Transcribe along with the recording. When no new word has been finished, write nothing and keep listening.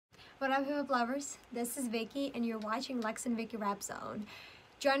What up, hip hop lovers? This is Vikki, and you're watching Lex and Vikki Rap Zone.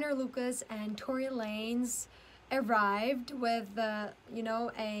 Joyner Lucas and Tory Lanez arrived with,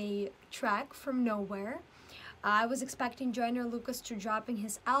 a track from nowhere. I was expecting Joyner Lucas to dropping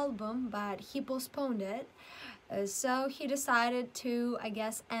his album, but he postponed it. So he decided to,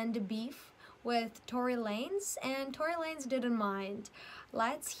 end the beef with Tory Lanez, and Tory Lanez didn't mind.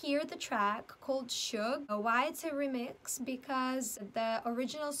 Let's hear the track called Suge. Why it's a remix? Because the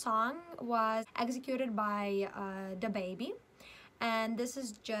original song was executed by DaBaby, and this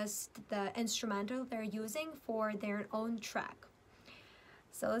is just the instrumental they're using for their own track.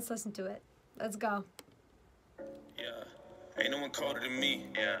 So let's listen to it. Let's go. Yeah. Ain't no one colder than me.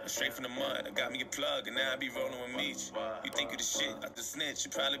 Yeah. I'm straight from the mud. I got me a plug, and now I be rolling with Meech. You think you the shit? I the snitch.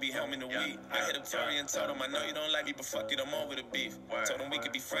 You probably be helming the weed. I hit up Tory and told him I know you don't like me, but fuck it, I'm over the beef. Told him we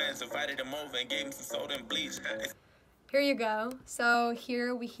could be friends. Invited him over and gave him some soda and bleach. Here you go. So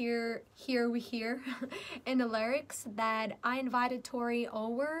here we hear in the lyrics that I invited Tory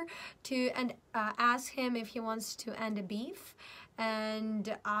over to ask him if he wants to end a beef,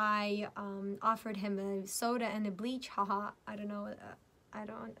 and I offered him a soda and a bleach. Haha. I don't know. I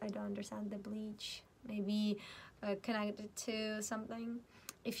don't understand the bleach. Maybe connected to something.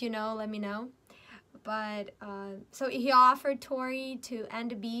 If you know, let me know. But so he offered Tory to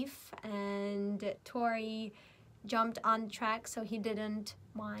end a beef, and Tory jumped on track, so he didn't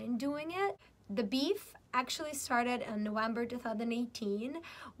mind doing it. The beef actually started in November 2018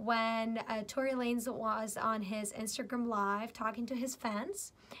 when Tory Lanez was on his Instagram Live talking to his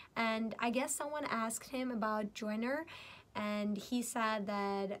fans, and I guess someone asked him about Joyner, and he said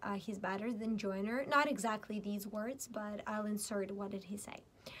that he's better than Joyner. Not exactly these words, but I'll insert what did he say.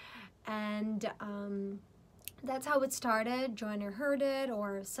 And that's how it started. Joyner heard it,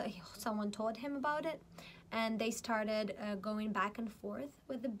 or someone told him about it, and they started going back and forth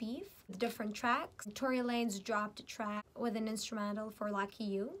with the beef, different tracks. Tory Lanez dropped a track with an instrumental for Lucky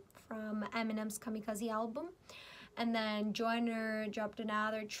You from Eminem's Kamikaze album, and then Joyner dropped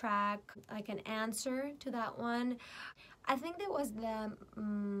another track, like an answer to that one. I think that was the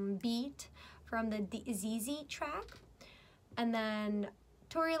beat from the ZZ track, and then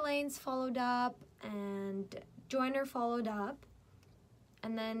Tory Lanez followed up, and Joyner followed up,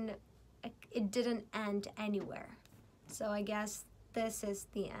 and then it didn't end anywhere. So I guess this is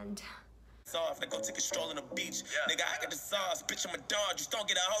the end. Off, go take a stroll on the beach. Nigga, I got the sauce. Bitch, I'm a dog. Just don't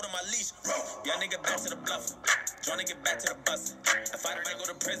get a hold of my leash. Yeah, nigga, back to the bluff. Trying to get back to the bus. If I don't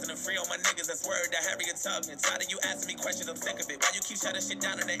go to prison and free all my niggas, that's word that Harriet Tubman. Tired of you asking me questions, I'm sick of it. Why you keep shutting shit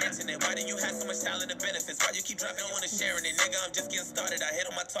down on the internet? Why do you have so much talent and benefits? Why you keep dropping on and sharing it? Nigga, I'm just getting started. I hit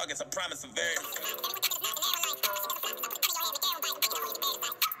on my targets. I promise I'm very.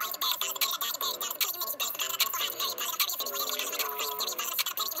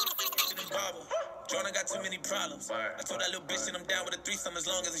 Joyner got too many problems. I told that little bitch that I'm down with a threesome as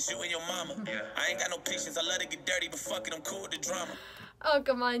long as it's you and your mama. I ain't got no patience. I let it get dirty, but fuck it, I'm cool with the drama. Oh,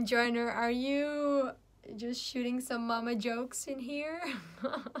 come on, Joyner. Are you just shooting some mama jokes in here?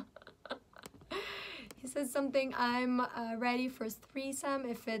 He said something, I'm ready for threesome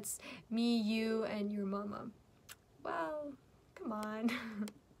if it's me, you, and your mama. Well, come on.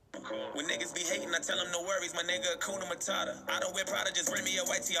 When niggas be hating, I tell them no worries, my nigga Akuna Matata. I don't wear Prada, just bring me a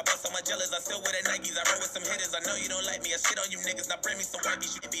white tee. I bust on my jealous, I still wear the Nikes. I roll with some hitters, I know you don't like me. I shit on you niggas, now bring me some white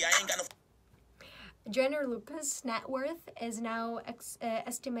beats. I ain't got no. Joyner Lucas' net worth is now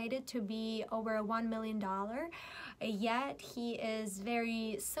estimated to be over $1 million. Yet he is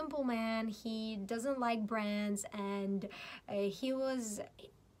very simple man. He doesn't like brands, and he was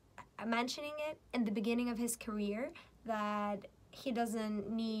mentioning it in the beginning of his career that he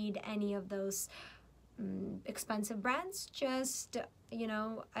doesn't need any of those expensive brands. Just,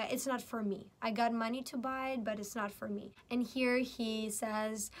 it's not for me. I got money to buy it, but it's not for me. And here he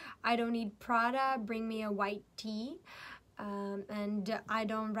says, I don't need Prada, bring me a white tee. And I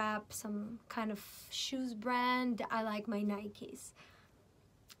don't rap some kind of shoes brand. I like my Nikes.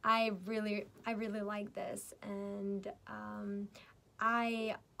 I really like this, and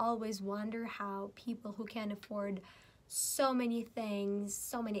I always wonder how people who can afford so many things,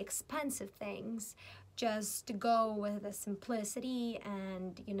 so many expensive things, just to go with the simplicity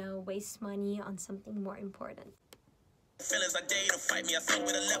and, waste money on something more important. Feelings, I dare you to fight me. I feel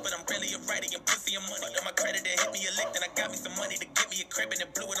with a leopard, I'm really a righty and pussy and money. On my credit, they hit me a lick, then I got me some money to get me a crib, and then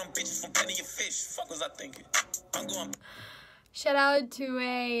blew it on bitches from plenty of fish. Fuck was I thinking? I'm going. Shout out to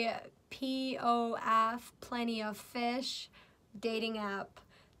a POF, Plenty of Fish, dating app.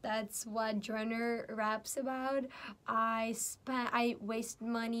 That's what Joyner raps about. I waste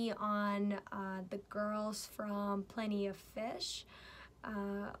money on the girls from Plenty of Fish,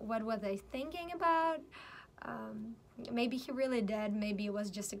 What was I thinking about? Maybe he really did. Maybe it was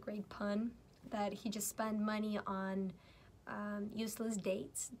just a great pun that he just spent money on useless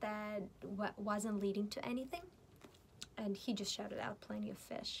dates that wasn't leading to anything. And he just shouted out plenty of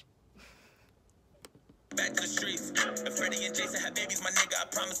fish. Back to the streets. If Freddie and Jason had babies, my nigga, I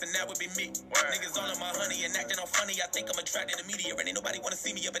promise, and that would be me. Niggas all on my honey and acting all funny. I think I'm attracted to media. And ain't nobody wanna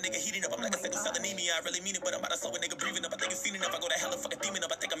see me up. A nigga heating up. I'm like a sickle cell anemia. I really mean it, but I'm about to slow a nigga breathing up. I think it's seen enough. I go to hell and fucking demon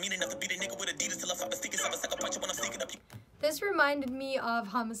up. I think I'm mean enough to beat a nigga with Adidas till I stop sneaking stuff. I suck a punch when I'm sneaking up. This reminded me of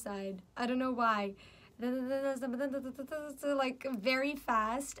Homicide. I don't know why. Like very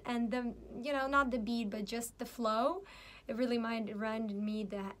fast, and the, you know, not the beat but just the flow. It really reminded me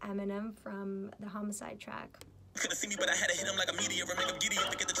the Eminem from the Homicide track. Couldn't see me, but I had to hit him like a meteor and make him giddy up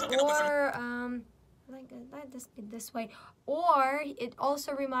to get the truck. Or like let this be this way. Or it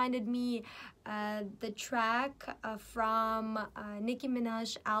also reminded me the track from Nicki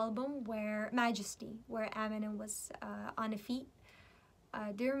Minaj's album where Majesty, where Eminem was on a feet.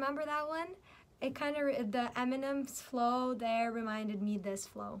 Do you remember that one? It kind of, the Eminem's flow there reminded me this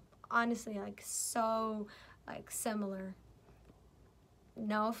flow. Honestly, like so like similar.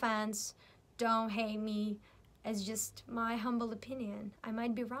 No offense, don't hate me. It's just my humble opinion. I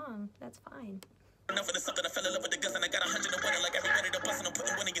might be wrong. That's fine. Enough of the something, I fell in love with the guns and I got 100 and one. Like everybody to bust and I'm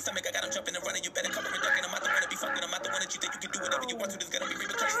putting one in your stomach. I got them jumping and running. You better cover and ducking. I'm not the one to be fucking. I'm not the one that you think you can do whatever you want to. There's gonna be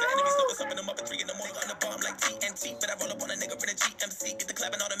repercussions. The enemies know what's up and I'm up at 3 in the morning on the bomb like TNT. But I roll up on a nigga in a GMC. Get the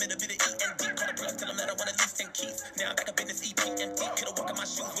clapping on him in a bit of END. Call the bluff, tell him that I want at least 10 keys. Now I'm back up in this EPMD. Could've walked in my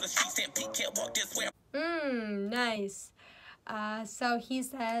shoes with a street stampede. Can't walk this way. Nice. So he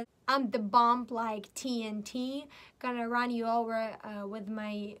said, I'm the bomb like TNT. Gonna run you over with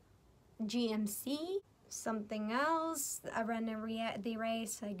my GMC. Something else. I ran the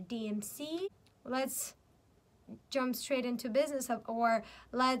race like DMC. Let's jump straight into business, or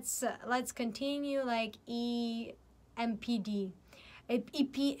let's continue like EPMD.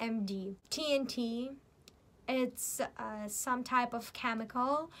 TNT. It's some type of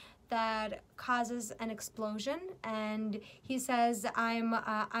chemical that causes an explosion, and he says I'm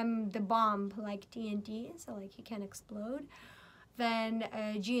the bomb like TNT, so like he can explode. Then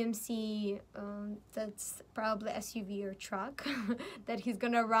GMC, that's probably SUV or truck that he's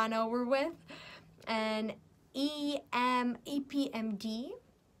gonna run over with. And EPMD,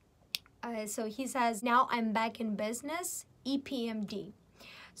 so he says, now I'm back in business, EPMD.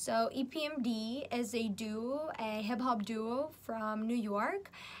 So EPMD is a duo, a hip-hop duo from New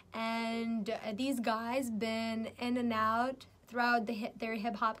York, and these guys been in and out throughout their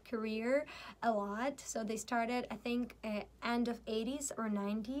hip-hop career a lot. So they started, I think, end of 80s or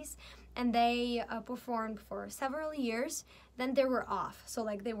 90s, and they performed for several years. Then they were off, so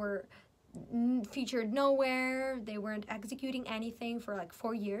like they were featured nowhere, they weren't executing anything for like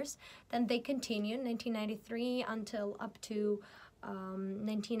 4 years. Then they continued 1993 until up to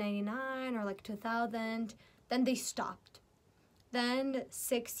 1999 or like 2000. Then they stopped. Then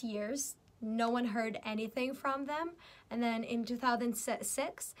 6 years, no one heard anything from them. And then in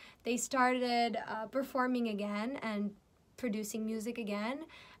 2006, they started performing again and producing music again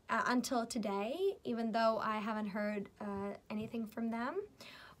until today, even though I haven't heard anything from them,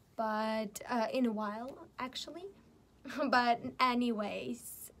 but in a while, actually. But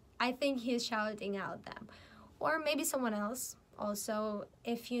anyways, I think he's shouting out them. Or maybe someone else. Also,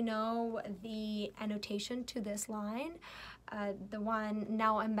 if you know the annotation to this line, the one,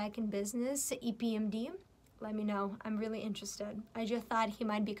 now I'm back in business, EPMD, let me know. I'm really interested. I just thought he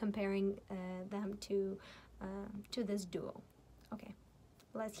might be comparing them to this duo. Okay,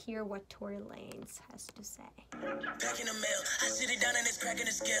 let's hear what Tory Lanez has to say. Back in the mail, I sit it down and it's cracking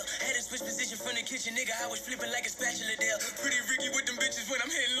the scale. Had to switch position from the kitchen, nigga. I was flipping like a spatula deal. Pretty Ricky with them bitches when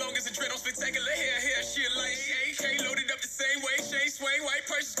I'm hitting long as a dread on spectacular hair shit like AK loaded up the same way. Shane Swain, white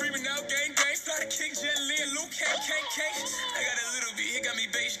person screaming out gang gang. Fly to kick Jet Li and Luke K. I got a little bit, it got me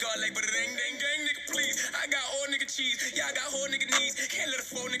beige guard like, but it ain't dang gang nigga please. I got all nigga cheese, yeah I got whole nigga knees. Can't let a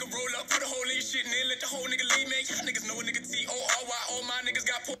flow nigga roll up, put a hole in your shit and then let the whole nigga leave, man. Y'all niggas know a nigga T-O-R-Y, all my niggas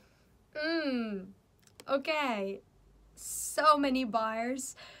got pulled. Okay, so many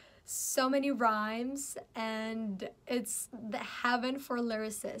bars, so many rhymes, and it's the heaven for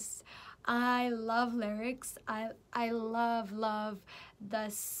lyricists. I love lyrics. I love the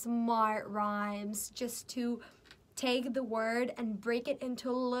smart rhymes, just to take the word and break it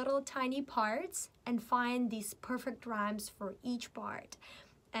into little tiny parts and find these perfect rhymes for each part.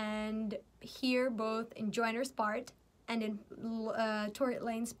 And here, both in Joyner's part and in Tory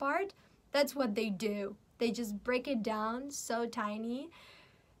Lanez's part, that's what they do. They just break it down so tiny.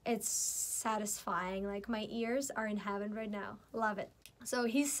 It's satisfying. Like, my ears are in heaven right now. Love it. So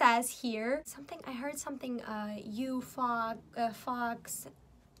he says here something, I heard something, you fox,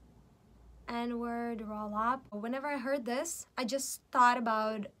 N-word, roll up. Whenever I heard this, I just thought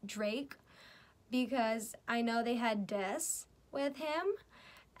about Drake, because I know they had diss with him,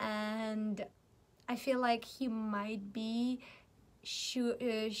 and I feel like he might be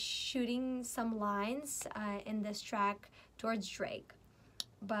shooting some lines in this track towards Drake.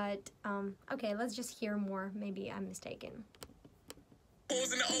 But okay, let's just hear more. Maybe I'm mistaken.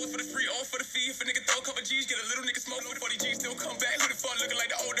 Holes in the O's for the free, all for the fee. If a nigga throw a couple G's, get a little nigga smoke with 40 G's, still come back. Who the fuck looking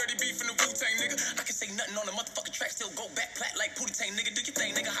like the old dirty beef from the Wu-Tang, nigga? I can say nothing on the motherfucking track, still go back, plat like Pootie Tang, nigga. Do your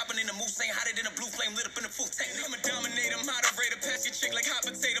thing, nigga. Hopping in the moose, saying hotter than a blue flame lit up in the food tank. I'ma dominate, I'm moderator, pass your chick like hot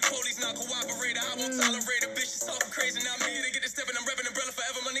potato. Police not cooperator, I won't tolerate a bitch. She's talking crazy, not me. They get the stepping, I'm repping umbrella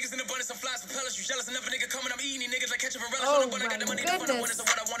forever. My niggas in abundance, I'm flies, propellers. You jealous enough, a nigga coming, I'm eating niggas like ketchup and relish on the bun. I got the money to fund, I wanted, so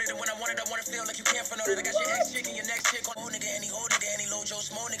what I wanted, and when I wanted, I wanna feel like you can't front on it. I got your ex chick and your next chick on. Oh, nigga, any hoe, nigga, any low Joe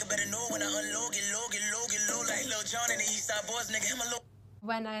small, nigga, better know when I unload, get low, get low, get low, like Lil Jon and the East Side Boys, nigga, him a low.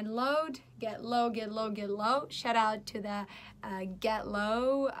 When I load, get low, get low, get low. Shout out to the Get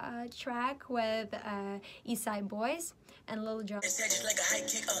Low track with Eastside Boys and Lil Jon. It's just like a high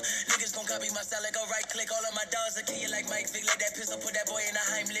kick, niggas gon' copy my style like a right click. All of my dogs are kill you like Mike Vick, like that pistol, put that boy in a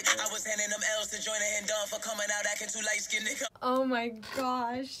Heimlich. I was handing them L's to Joyner and Don for coming out acting too light-skinned, nigga. Oh my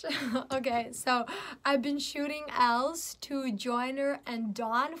gosh. Okay, so I've been shooting L's to Joyner and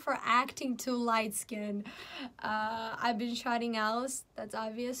Don for acting too light-skinned. I've been shouting L's, that's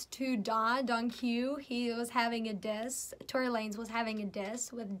obvious, to Don Q. He was having a diss. Tory Lanez was having a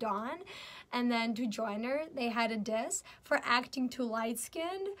diss with Don. And then to Joyner, they had a diss for acting too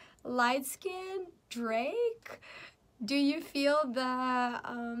light-skinned. Light-skinned Drake? Do you feel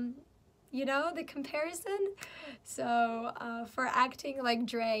the, you know, the comparison? So, for acting like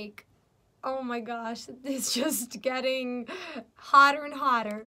Drake, oh my gosh, it's just getting hotter and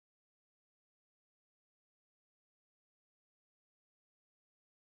hotter.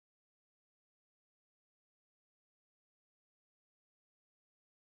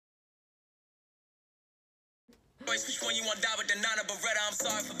 Which one you want, die with the Nana Beretta? I'm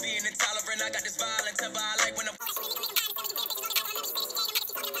sorry for being intolerant. I got this violent temper. I like when I'm.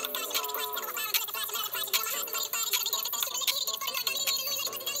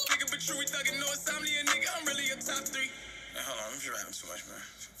 Nigga, but true, we thuggin' no insomnia, nigga. I'm really a top 3. Man, hold on, I'm just rapping too much, man.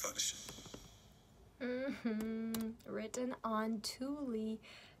 Fuck this shit. Written on Thule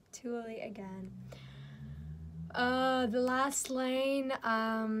again. The last lane,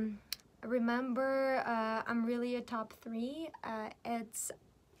 remember, I'm really a top 3. It's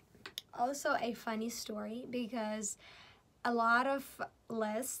also a funny story because a lot of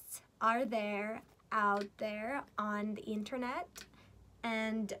lists are out there on the internet,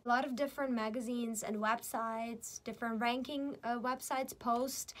 and a lot of different magazines and websites, different ranking websites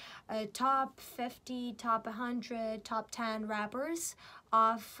post top 50, top 100, top 10 rappers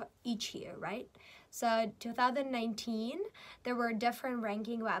of each year, right? So 2019, there were different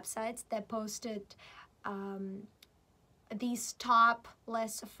ranking websites that posted these top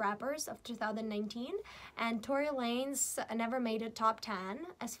lists of rappers of 2019, and Tory Lanez never made it top 10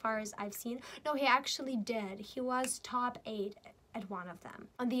 as far as I've seen. No, he actually did. He was top 8 at one of them.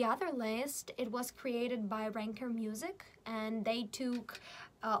 On the other list, it was created by Ranker Music, and they took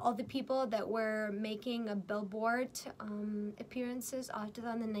all the people that were making a Billboard appearances of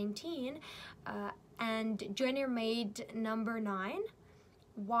 2019, and Joyner made number 9,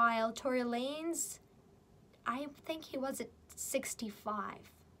 while Tory Lanez, I think he was at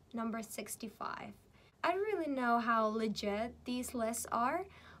 65, number 65. I don't really know how legit these lists are,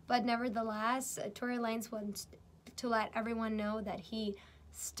 but nevertheless, Tory Lanez wants to let everyone know that he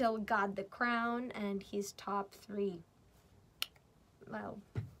still got the crown and he's top 3. Well,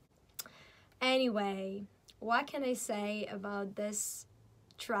 anyway, what can I say about this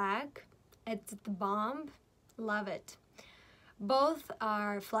track? It's the bomb. Love it. Both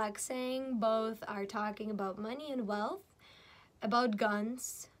are flexing, both are talking about money and wealth, about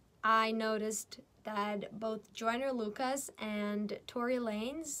guns. I noticed that both Joyner Lucas and Tory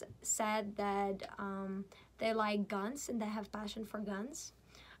Lanez said that they like guns and they have passion for guns.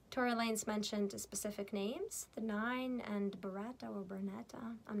 Tory Lanez mentioned specific names, the 9 and Beretta or Bernetta.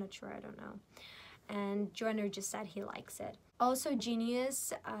 I'm not sure, I don't know. And Joyner just said he likes it. Also,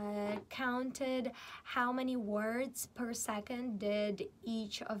 Genius counted how many words per second did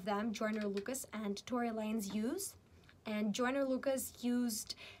each of them, Joyner Lucas and Tory Lanez, use. And Joyner Lucas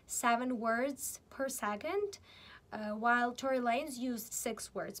used 7 words per second, while Tory Lanez used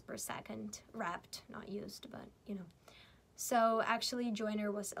 6 words per second, rapped, not used, but you know. So actually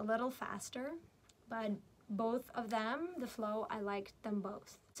Joyner was a little faster, but both of them, the flow, I liked them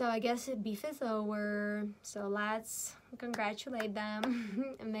both. So I guess beef is over, so let's congratulate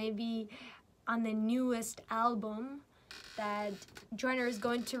them. Maybe on the newest album that Joyner is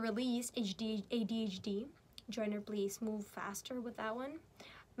going to release, ADHD. Joyner, please move faster with that one.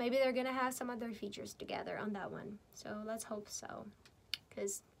 Maybe they're gonna have some other features together on that one, so let's hope so,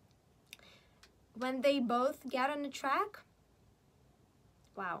 because when they both get on the track,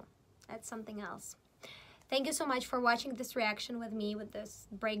 wow, that's something else. Thank you so much for watching this reaction with me, with this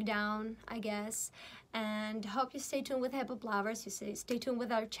breakdown, I guess. And hope you stay tuned with Hip Hop Lovers. You stay tuned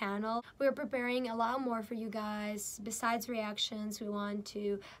with our channel. We're preparing a lot more for you guys. Besides reactions, we want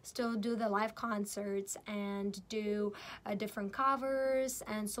to still do the live concerts and do different covers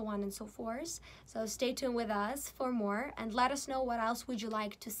and so on and so forth. So stay tuned with us for more, and let us know what else would you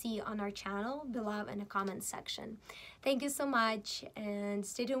like to see on our channel below in the comment section. Thank you so much, and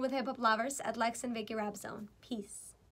stay tuned with Hip Hop Lovers at Lex and Vikki Rap Zone. Peace.